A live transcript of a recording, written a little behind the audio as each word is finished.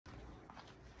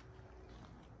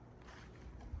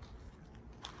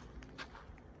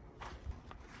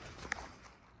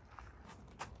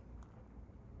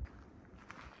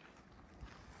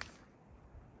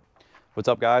What's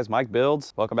up guys, Mike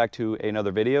Builds. Welcome back to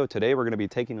another video. Today we're going to be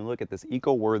taking a look at this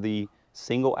EcoWorthy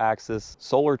single axis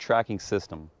solar tracking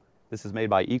system. This is made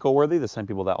by EcoWorthy, the same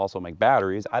people that also make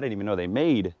batteries. I didn't even know they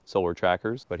made solar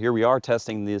trackers, but here we are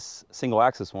testing this single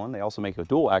axis one. They also make a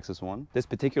dual axis one. This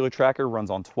particular tracker runs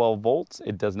on 12 volts.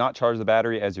 It does not charge the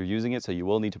battery as you're using it, so you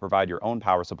will need to provide your own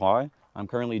power supply. I'm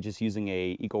currently just using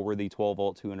a EcoWorthy 12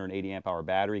 volt 280 amp hour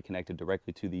battery connected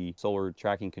directly to the solar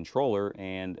tracking controller.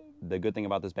 And the good thing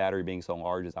about this battery being so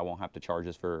large is I won't have to charge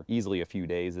this for easily a few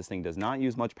days. This thing does not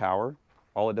use much power.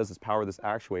 All it does is power this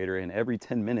actuator, and every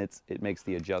 10 minutes it makes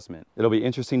the adjustment. It'll be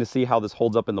interesting to see how this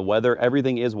holds up in the weather.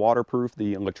 Everything is waterproof.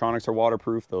 The electronics are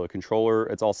waterproof. The controller,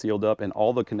 it's all sealed up, and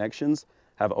all the connections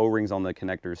have O-rings on the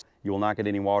connectors. You will not get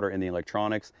any water in the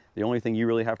electronics. The only thing you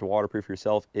really have to waterproof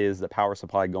yourself is the power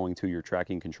supply going to your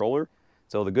tracking controller.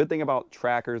 So the good thing about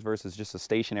trackers versus just a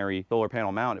stationary solar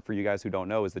panel mount, for you guys who don't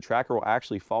know, is the tracker will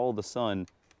actually follow the sun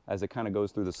as it kind of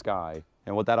goes through the sky.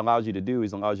 And what that allows you to do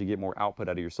is allows you to get more output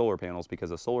out of your solar panels, because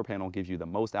a solar panel gives you the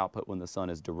most output when the sun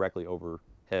is directly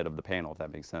overhead of the panel, if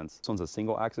that makes sense. This one's a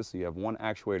single axis, so you have one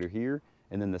actuator here.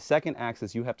 And then the second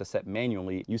axis you have to set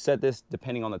manually. You set this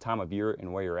depending on the time of year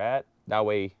and where you're at. That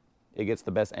way it gets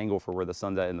the best angle for where the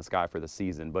sun's at in the sky for the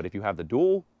season. But if you have the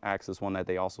dual axis one that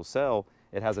they also sell,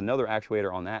 it has another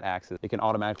actuator on that axis. It can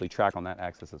automatically track on that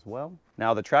axis as well.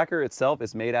 Now the tracker itself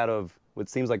is made out of what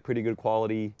seems like pretty good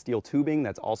quality steel tubing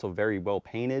that's also very well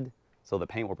painted. So the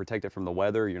paint will protect it from the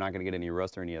weather. You're not gonna get any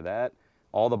rust or any of that.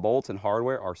 All the bolts and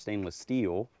hardware are stainless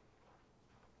steel.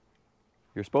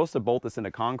 You're supposed to bolt this into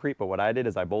concrete, but what I did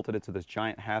is I bolted it to this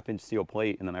giant 1/2-inch steel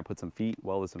plate, and then I put some feet,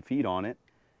 welded some feet on it.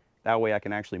 That way I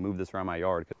can actually move this around my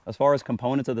yard. As far as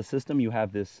components of the system, you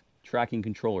have this tracking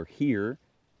controller here,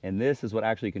 and this is what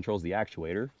actually controls the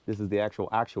actuator. This is the actual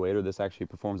actuator. This actually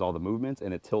performs all the movements,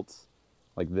 and it tilts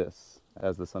like this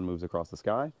as the sun moves across the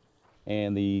sky.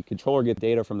 And the controller gets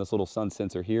data from this little sun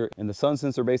sensor here, and the sun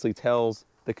sensor basically tells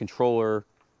the controller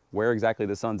where exactly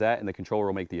the sun's at, and the controller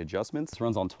will make the adjustments. This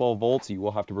runs on 12 volts. You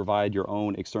will have to provide your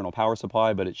own external power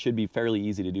supply, but it should be fairly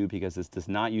easy to do because this does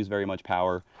not use very much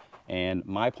power. And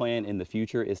my plan in the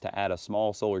future is to add a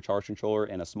small solar charge controller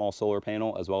and a small solar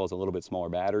panel, as well as a little bit smaller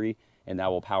battery, and that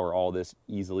will power all this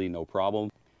easily, no problem.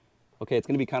 Okay, it's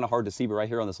gonna be kind of hard to see, but right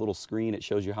here on this little screen, it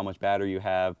shows you how much battery you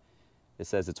have. It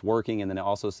says it's working, and then it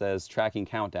also says tracking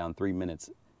countdown 3 minutes.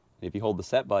 And if you hold the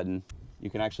set button, you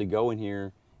can actually go in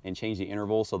here and change the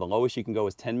interval. So the lowest you can go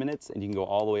is 10 minutes, and you can go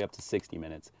all the way up to 60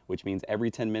 minutes, which means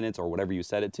every 10 minutes or whatever you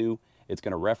set it to, it's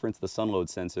gonna reference the sun load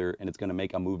sensor, and it's gonna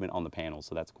make a movement on the panel.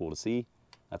 So that's cool to see.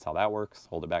 That's how that works.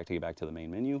 Hold it back to get back to the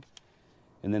main menu.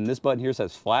 And then this button here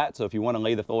says flat. So if you wanna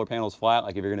lay the solar panels flat,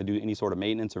 like if you're gonna do any sort of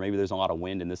maintenance, or maybe there's a lot of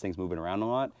wind and this thing's moving around a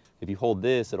lot, if you hold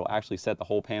this, it'll actually set the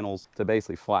whole panels to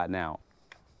basically flatten out.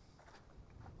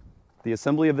 The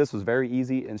assembly of this was very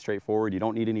easy and straightforward. You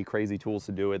don't need any crazy tools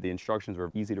to do it. The instructions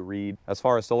were easy to read. As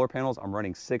far as solar panels, I'm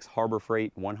running 6 Harbor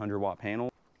Freight 100-watt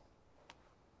panels,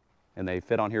 and they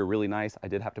fit on here really nice. I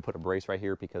did have to put a brace right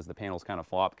here because the panels kind of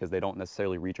flop because they don't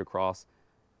necessarily reach across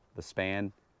the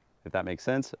span, if that makes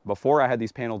sense. Before, I had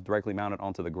these panels directly mounted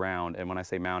onto the ground, and when I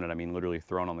say mounted, I mean literally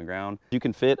thrown on the ground. You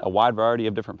can fit a wide variety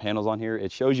of different panels on here.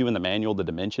 It shows you in the manual the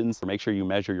dimensions. So make sure you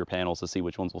measure your panels to see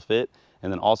which ones will fit.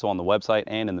 And then also on the website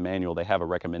and in the manual, they have a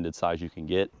recommended size you can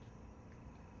get.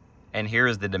 And here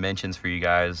is the dimensions for you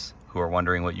guys who are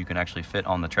wondering what you can actually fit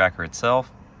on the tracker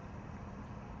itself.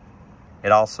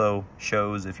 It also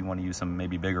shows if you want to use some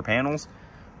maybe bigger panels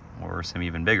or some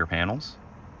even bigger panels.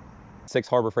 6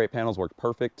 Harbor Freight panels work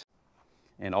perfect,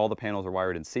 and all the panels are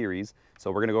wired in series.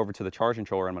 So we're gonna go over to the charge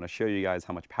controller. I'm gonna show you guys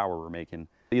how much power we're making.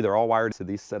 They're all wired to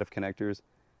these set of connectors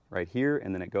right here,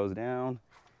 and then it goes down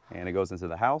and it goes into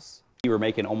the house. We're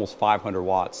making almost 500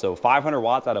 watts. So 500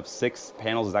 watts out of 6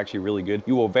 panels is actually really good.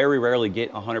 You will very rarely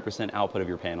get 100% output of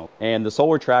your panel. And the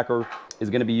solar tracker is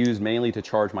gonna be used mainly to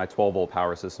charge my 12-volt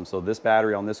power system. So this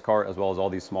battery on this cart, as well as all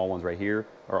these small ones right here,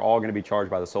 are all gonna be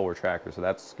charged by the solar tracker. So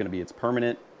that's gonna be its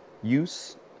permanent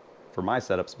use for my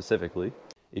setup specifically.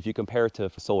 If you compare it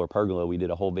to Solar Pergola, we did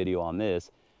a whole video on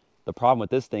this. The problem with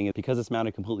this thing is because it's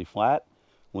mounted completely flat,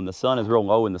 when the sun is real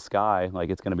low in the sky, like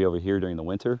it's gonna be over here during the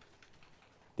winter,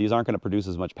 these aren't gonna produce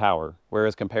as much power.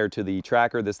 Whereas compared to the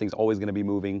tracker, this thing's always gonna be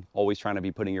moving, always trying to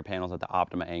be putting your panels at the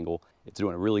optimum angle. It's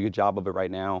doing a really good job of it right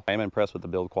now. I am impressed with the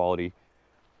build quality.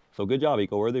 So good job,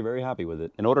 EcoWorthy, very happy with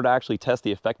it. In order to actually test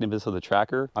the effectiveness of the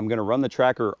tracker, I'm gonna run the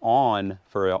tracker on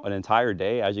for an entire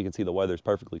day. As you can see, the weather's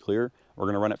perfectly clear. We're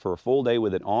gonna run it for a full day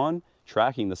with it on,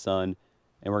 tracking the sun,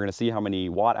 and we're gonna see how many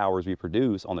watt hours we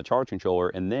produce on the charge controller.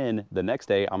 And then the next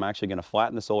day, I'm actually gonna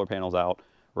flatten the solar panels out,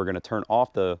 we're gonna turn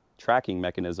off the tracking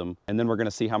mechanism, and then we're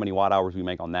gonna see how many watt hours we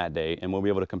make on that day. And we'll be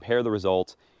able to compare the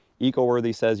results.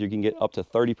 EcoWorthy says you can get up to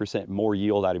 30% more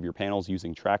yield out of your panels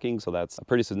using tracking. So that's a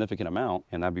pretty significant amount,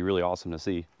 and that'd be really awesome to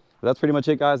see. But that's pretty much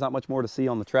it, guys. Not much more to see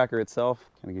on the tracker itself.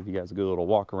 Gonna give you guys a good little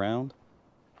walk around.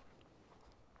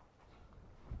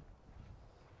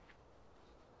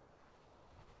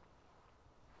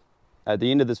 At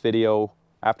the end of this video,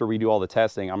 after we do all the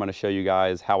testing, I'm gonna show you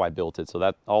guys how I built it. So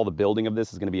that all the building of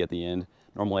this is gonna be at the end.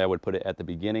 Normally I would put it at the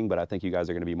beginning, but I think you guys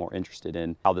are gonna be more interested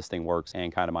in how this thing works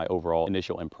and kind of my overall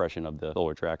initial impression of the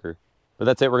solar tracker. But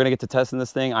that's it, we're gonna get to testing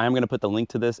this thing. I am gonna put the link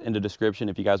to this in the description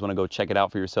if you guys wanna go check it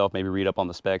out for yourself, maybe read up on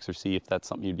the specs or see if that's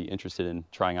something you'd be interested in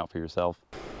trying out for yourself.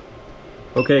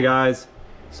 Okay guys,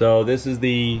 so this is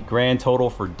the grand total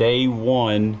for day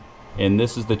one. And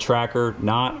this is the tracker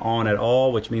not on at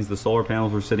all, which means the solar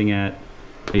panels were sitting at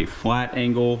a flat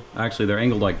angle. Actually, they're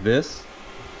angled like this,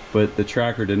 but the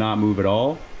tracker did not move at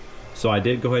all. So I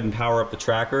did go ahead and power up the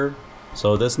tracker.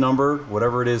 So this number,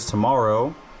 whatever it is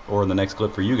tomorrow, or in the next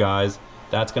clip for you guys,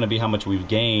 that's gonna be how much we've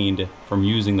gained from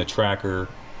using the tracker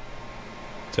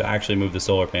to actually move the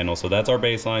solar panel. So that's our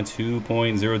baseline,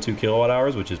 2.02 kilowatt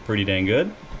hours, which is pretty dang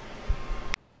good.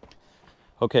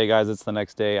 Okay guys, it's the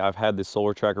next day. I've had this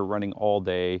solar tracker running all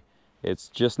day. It's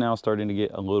just now starting to get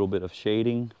a little bit of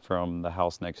shading from the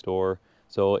house next door.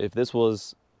 So if this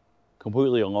was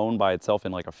completely alone by itself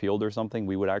in like a field or something,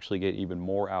 we would actually get even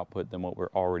more output than what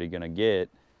we're already gonna get.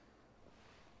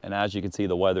 And as you can see,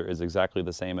 the weather is exactly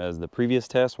the same as the previous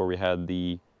test where we had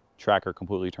the tracker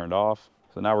completely turned off.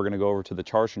 So now we're gonna go over to the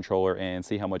charge controller and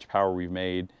see how much power we've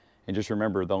made. And just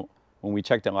remember, when we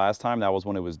checked it last time, that was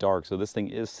when it was dark. So this thing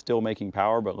is still making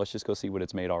power, but let's just go see what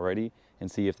it's made already and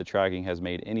see if the tracking has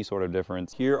made any sort of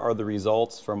difference. Here are the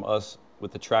results from us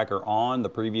with the tracker on. The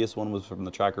previous one was from the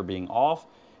tracker being off.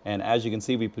 And as you can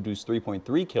see, we produced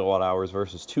 3.3 kilowatt hours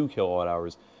versus 2 kilowatt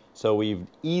hours. So we've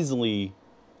easily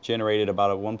generated about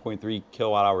a 1.3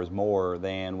 kilowatt hours more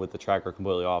than with the tracker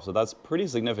completely off. So that's pretty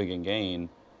significant gain.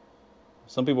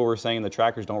 Some people were saying the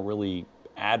trackers don't really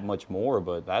add much more,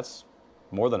 but that's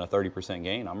more than a 30%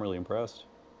 gain. I'm really impressed.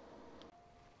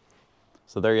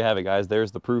 So there you have it, guys.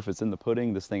 There's the proof. It's in the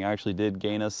pudding. This thing actually did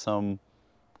gain us some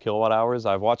kilowatt hours.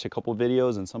 I've watched a couple of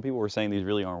videos and some people were saying these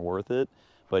really aren't worth it.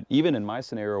 But even in my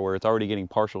scenario where it's already getting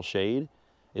partial shade,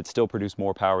 it still produced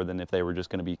more power than if they were just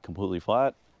gonna be completely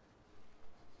flat.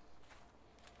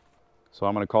 So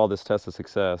I'm gonna call this test a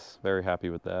success. Very happy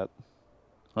with that.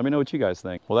 Let me know what you guys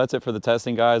think. Well, that's it for the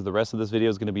testing, guys. The rest of this video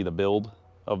is gonna be the build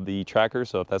of the tracker,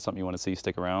 so if that's something you want to see,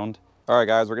 stick around. All right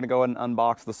guys, we're gonna go ahead and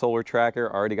unbox the solar tracker.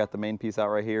 I already got the main piece out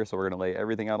right here, so we're gonna lay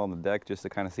everything out on the deck just to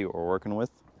kind of see what we're working with.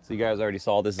 So you guys already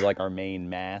saw this is like our main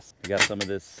mast. We got some of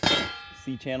this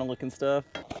C-channel looking stuff.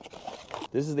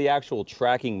 This is the actual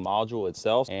tracking module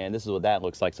itself, and this is what that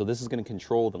looks like. So this is gonna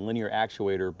control the linear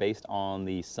actuator based on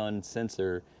the sun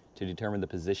sensor to determine the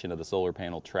position of the solar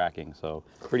panel tracking. So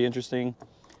pretty interesting.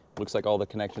 Looks like all the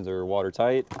connections are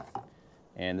watertight.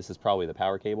 And this is probably the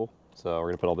power cable. So we're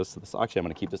gonna put all this to the side. Actually, I'm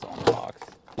gonna keep this on the box.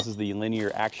 This is the linear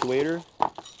actuator.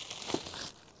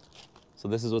 So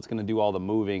this is what's gonna do all the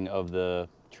moving of the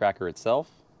tracker itself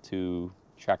to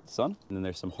track the sun. And then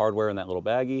there's some hardware in that little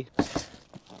baggie.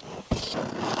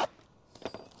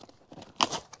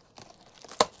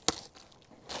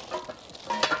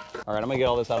 All right, I'm gonna get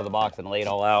all this out of the box and lay it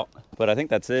all out. But I think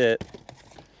that's it.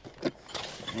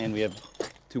 And we have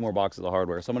 2 more boxes of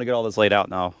hardware. So I'm gonna get all this laid out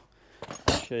now.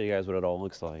 Show you guys what it all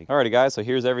looks like. Alrighty guys, so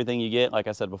here's everything you get, like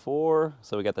I said before.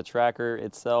 So we got the tracker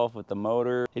itself with the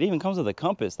motor. It even comes with a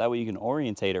compass, that way you can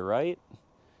orientate it, right?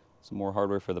 Some more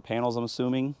hardware for the panels, I'm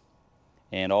assuming,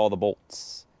 and all the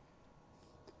bolts.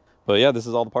 But yeah, this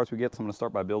is all the parts we get, so I'm gonna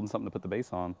start by building something to put the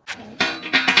base on.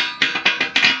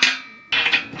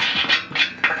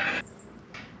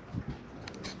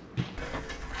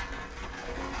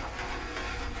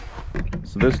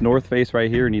 So this north face right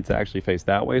here needs to actually face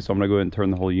that way. So I'm gonna go ahead and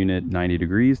turn the whole unit 90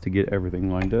 degrees to get everything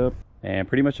lined up. And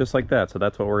pretty much just like that. So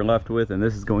that's what we're left with. And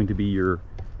this is going to be your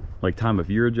like time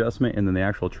of year adjustment. And then the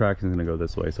actual traction is gonna go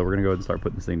this way. So we're gonna go ahead and start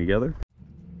putting this thing together.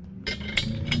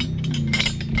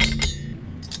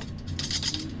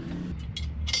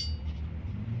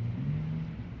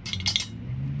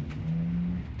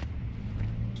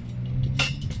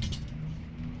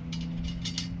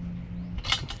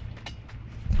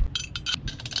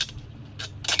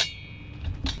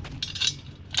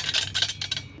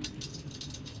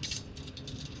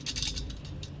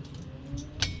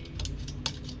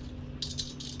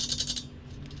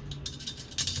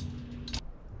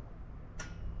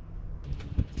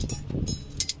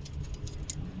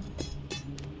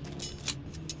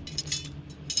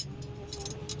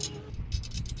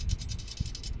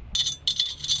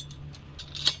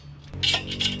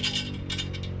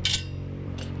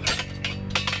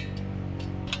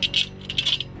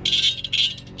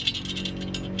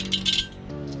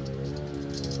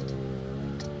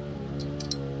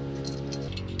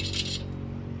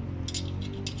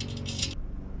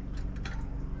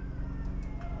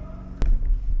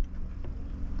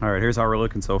 All right, here's how we're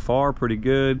looking so far. Pretty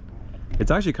good.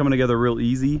 It's actually coming together real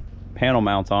easy. Panel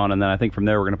mounts on, and then I think from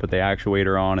there we're gonna put the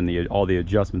actuator on, and all the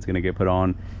adjustments gonna get put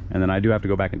on, and then I do have to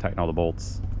go back and tighten all the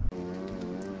bolts.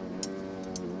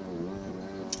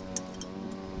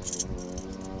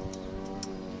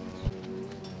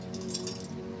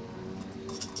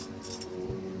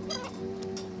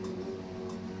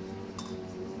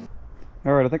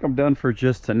 All right, I think I'm done for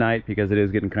just tonight because it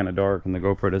is getting kind of dark and the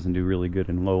GoPro doesn't do really good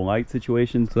in low light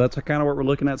situations. So that's kind of what we're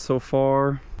looking at so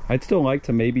far. I'd still like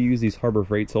to maybe use these Harbor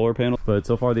Freight solar panels, but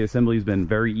so far the assembly's been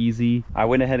very easy. I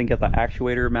went ahead and got the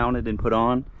actuator mounted and put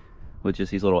on with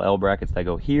just these little L brackets that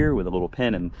go here with a little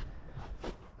pin and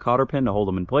cotter pin to hold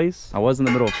them in place. I was in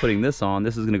the middle of putting this on.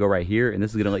 This is gonna go right here, and this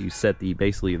is gonna let you set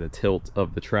basically the tilt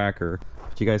of the tracker.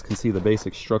 But you guys can see the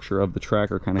basic structure of the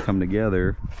tracker kind of come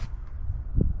together.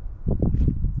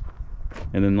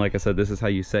 And then, like I said, this is how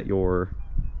you set your...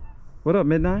 What up,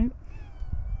 Midnight?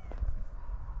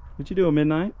 What you doing,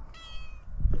 Midnight?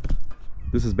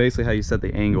 This is basically how you set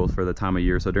the angles for the time of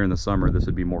year. So during the summer, this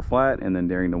would be more flat, and then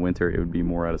during the winter, it would be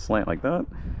more at a slant like that.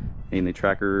 And the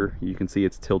tracker, you can see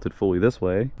it's tilted fully this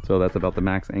way. So that's about the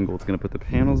max angle it's gonna put the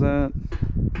panels at.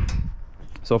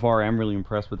 So far, I'm really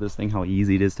impressed with this thing, how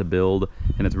easy it is to build,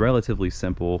 and it's relatively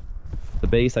simple. The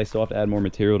base, I still have to add more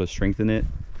material to strengthen it,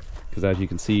 because as you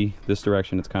can see, this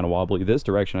direction it's kind of wobbly. This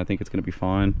direction I think it's going to be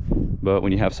fine, but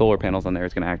when you have solar panels on there,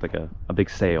 it's going to act like a big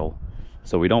sail,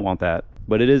 so we don't want that.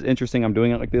 But it is interesting I'm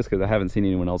doing it like this because I haven't seen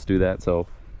anyone else do that. So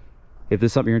if this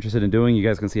is something you're interested in doing, you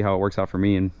guys can see how it works out for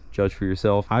me and judge for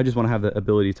yourself. I just want to have the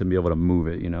ability to be able to move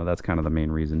it, you know, that's kind of the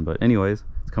main reason. But anyways,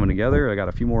 it's coming together. I got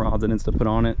a few more odds and ends to put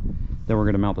on it. Then we're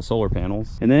going to mount the solar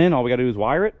panels, and then all we got to do is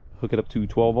wire it, hook it up to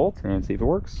 12 volts and see if it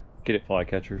works. Get it, fly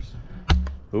catchers.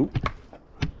 Oop.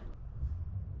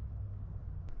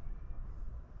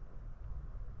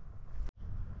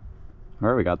 All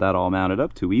right, we got that all mounted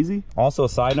up, too easy. Also, a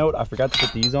side note, I forgot to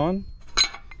put these on,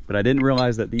 but I didn't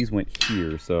realize that these went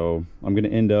here. So I'm gonna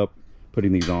end up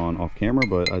putting these on off camera,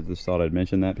 but I just thought I'd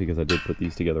mention that because I did put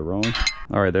these together wrong.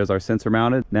 All right, there's our sensor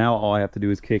mounted. Now all I have to do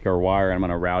is kick our wire, and I'm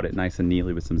gonna route it nice and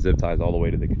neatly with some zip ties all the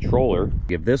way to the controller.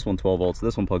 Give this one 12 volts,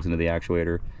 this one plugs into the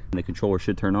actuator, and the controller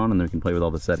should turn on, and then we can play with all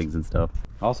the settings and stuff.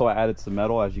 Also, I added some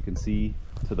metal, as you can see,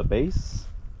 to the base.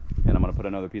 And I'm going to put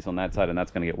another piece on that side, and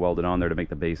that's going to get welded on there to make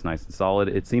the base nice and solid.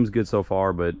 It seems good so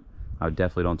far, but I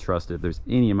definitely don't trust it. If there's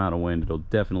any amount of wind, it'll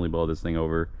definitely blow this thing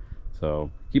over.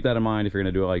 So keep that in mind. If you're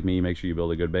going to do it like me, make sure you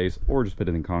build a good base, or just put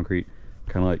it in concrete,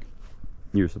 kind of like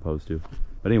you're supposed to.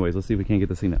 But anyways, let's see if we can't get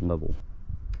this thing at level.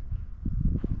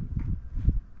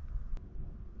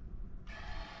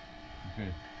 Okay.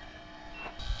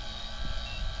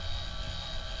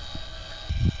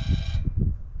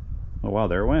 Oh wow,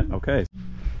 there it went. Okay.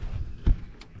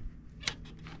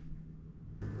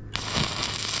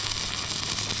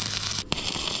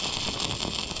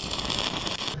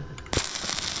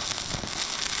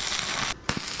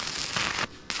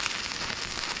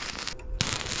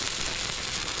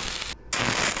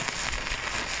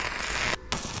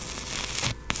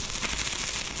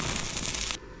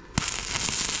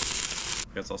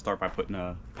 Guess I'll start by putting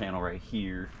a panel right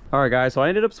here. All right guys, so I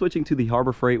ended up switching to the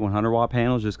Harbor Freight 100 watt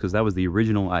panels just because that was the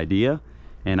original idea,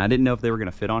 and I didn't know if they were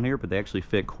going to fit on here, but they actually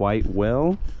fit quite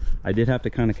well. I did have to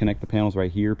kind of connect the panels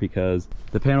right here because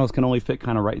the panels can only fit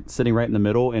kind of sitting right in the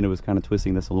middle, and it was kind of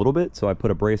twisting this a little bit. So I put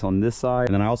a brace on this side,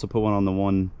 and then I also put one on the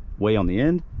one way on the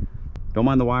end. Don't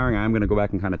mind the wiring. I'm going to go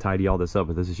back and kind of tidy all this up,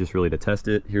 but this is just really to test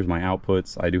it. Here's my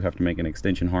outputs. I do have to make an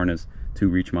extension harness to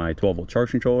reach my 12 volt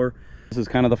charge controller. This is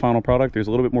kind of the final product. There's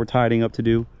a little bit more tidying up to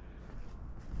do,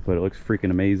 but it looks freaking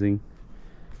amazing.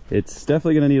 It's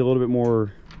definitely going to need a little bit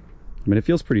more. I mean, it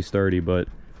feels pretty sturdy, but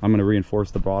I'm going to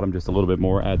reinforce the bottom just a little bit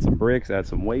more, add some bricks, add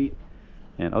some weight,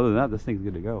 and other than that, this thing's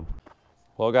good to go.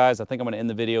 Well guys, I think I'm going to end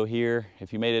the video here.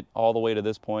 If you made it all the way to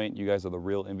this point, you guys are the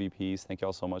real MVPs. Thank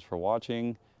y'all so much for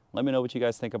watching. Let me know what you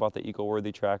guys think about the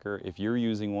EcoWorthy tracker. If you're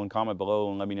using one, comment below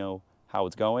and let me know how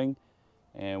it's going.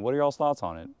 And what are y'all's thoughts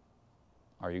on it?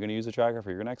 Are you going to use a tracker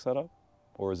for your next setup?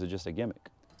 Or is it just a gimmick?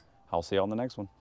 I'll see you on the next one.